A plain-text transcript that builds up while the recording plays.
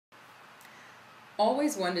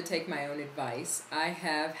always one to take my own advice. I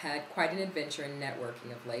have had quite an adventure in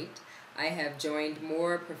networking of late. I have joined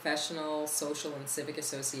more professional, social, and civic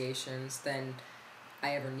associations than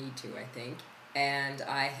I ever need to, I think. And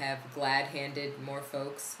I have glad-handed more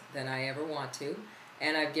folks than I ever want to.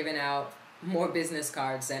 And I've given out more business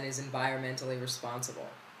cards than is environmentally responsible.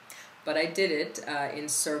 But I did it in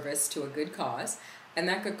service to a good cause. And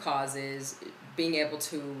that good cause is being able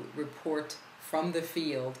to report from the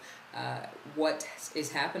field what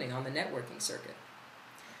is happening on the networking circuit.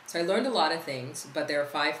 So I learned a lot of things, but there are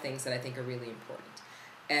 5 things that I think are really important.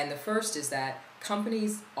 And the first is that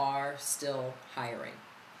companies are still hiring.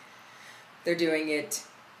 They're doing it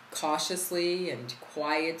cautiously and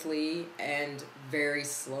quietly and very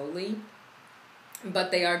slowly,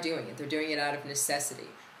 but they are doing it. They're doing it out of necessity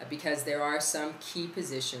because there are some key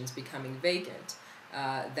positions becoming vacant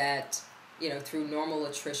that, through normal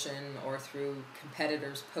attrition or through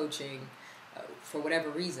competitors poaching, for whatever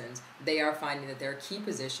reasons, they are finding that there are key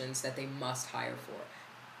positions that they must hire for.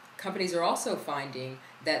 Companies are also finding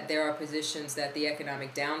that there are positions that the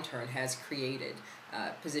economic downturn has created,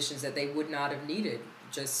 positions that they would not have needed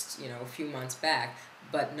just a few months back,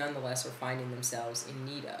 but nonetheless are finding themselves in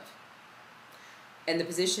need of. And the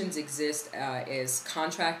positions exist as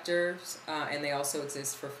contractors, and they also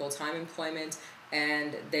exist for full-time employment,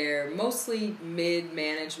 and they're mostly mid-level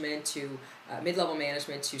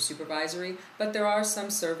management to supervisory, but there are some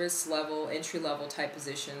service level, entry-level type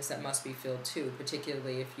positions that must be filled too,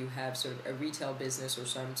 particularly if you have sort of a retail business or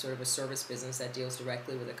some sort of a service business that deals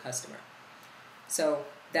directly with a customer. So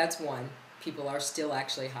that's one. People are still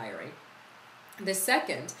actually hiring. The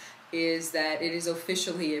second is that it is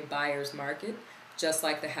officially a buyer's market, just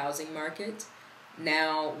like the housing market.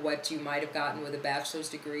 Now, what you might have gotten with a bachelor's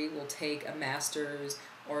degree will take a master's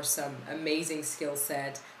or some amazing skill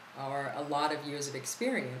set or a lot of years of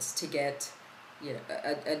experience to get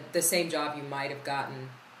the same job you might have gotten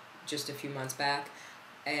just a few months back,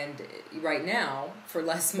 and right now for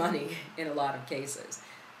less money in a lot of cases.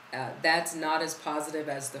 That's not as positive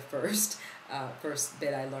as the first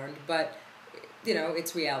bit I learned, but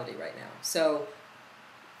it's reality right now. So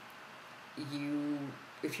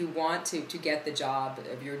if you want to get the job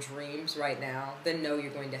of your dreams right now, then know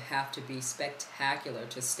you're going to have to be spectacular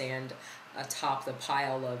to stand atop the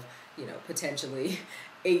pile of potentially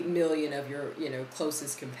 8 million of your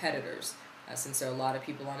closest competitors, since there are a lot of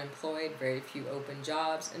people unemployed, very few open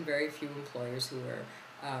jobs, and very few employers who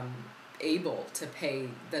are able to pay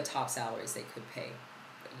the top salaries they could pay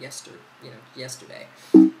yesterday.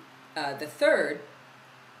 The third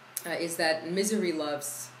is that misery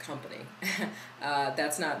loves company.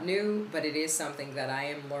 That's not new, but it is something that I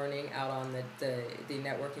am learning out on the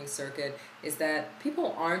networking circuit, is that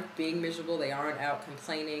people aren't being miserable, they aren't out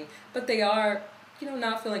complaining, but they are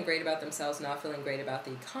not feeling great about themselves, not feeling great about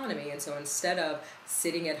the economy, and so instead of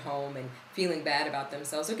sitting at home and feeling bad about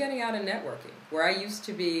themselves, they're getting out and networking. Where I used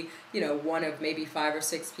to be, one of maybe 5 or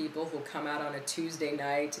 6 people who come out on a Tuesday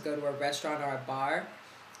night to go to a restaurant or a bar,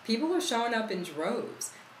 people are showing up in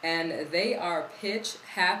droves. And they are pitch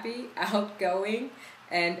happy, outgoing,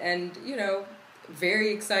 and very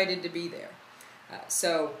excited to be there.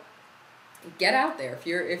 So get out there.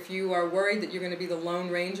 If you are worried that you're going to be the Lone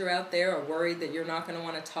Ranger out there, or worried that you're not going to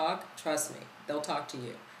want to talk, trust me, they'll talk to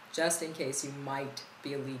you, just in case you might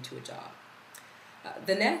be a lead to a job.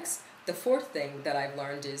 The fourth thing that I've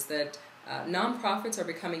learned is that nonprofits are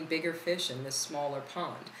becoming bigger fish in this smaller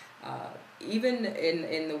pond. Even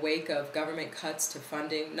in the wake of government cuts to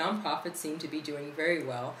funding, nonprofits seem to be doing very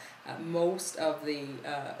well. Most of the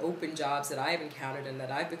open jobs that I've encountered and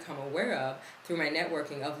that I've become aware of through my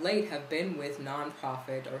networking of late have been with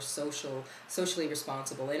nonprofit or socially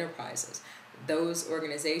responsible enterprises. Those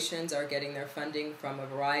organizations are getting their funding from a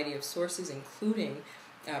variety of sources, including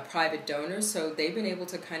private donors, so they've been able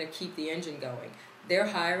to kind of keep the engine going. They're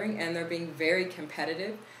hiring and they're being very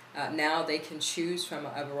competitive. Now they can choose from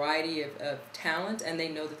a variety of talent, and they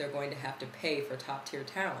know that they're going to have to pay for top-tier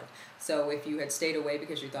talent. So if you had stayed away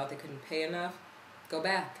because you thought they couldn't pay enough, go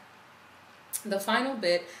back. The final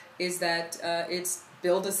bit is that it's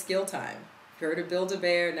build a skill time. If you heard of Build a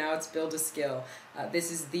Bear, now it's build a skill.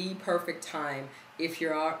 This is the perfect time if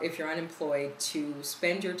you're unemployed to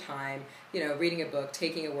spend your time reading a book,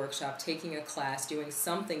 taking a workshop, taking a class, doing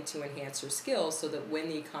something to enhance your skills, so that when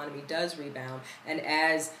the economy does rebound and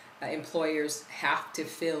as employers have to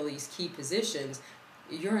fill these key positions,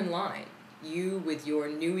 you're in line. You, with your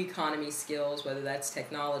new economy skills, whether that's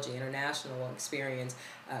technology, international experience,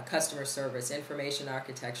 customer service, information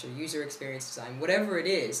architecture, user experience design, whatever it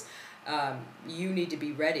is, you need to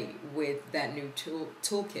be ready with that new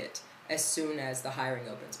toolkit as soon as the hiring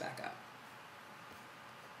opens back up.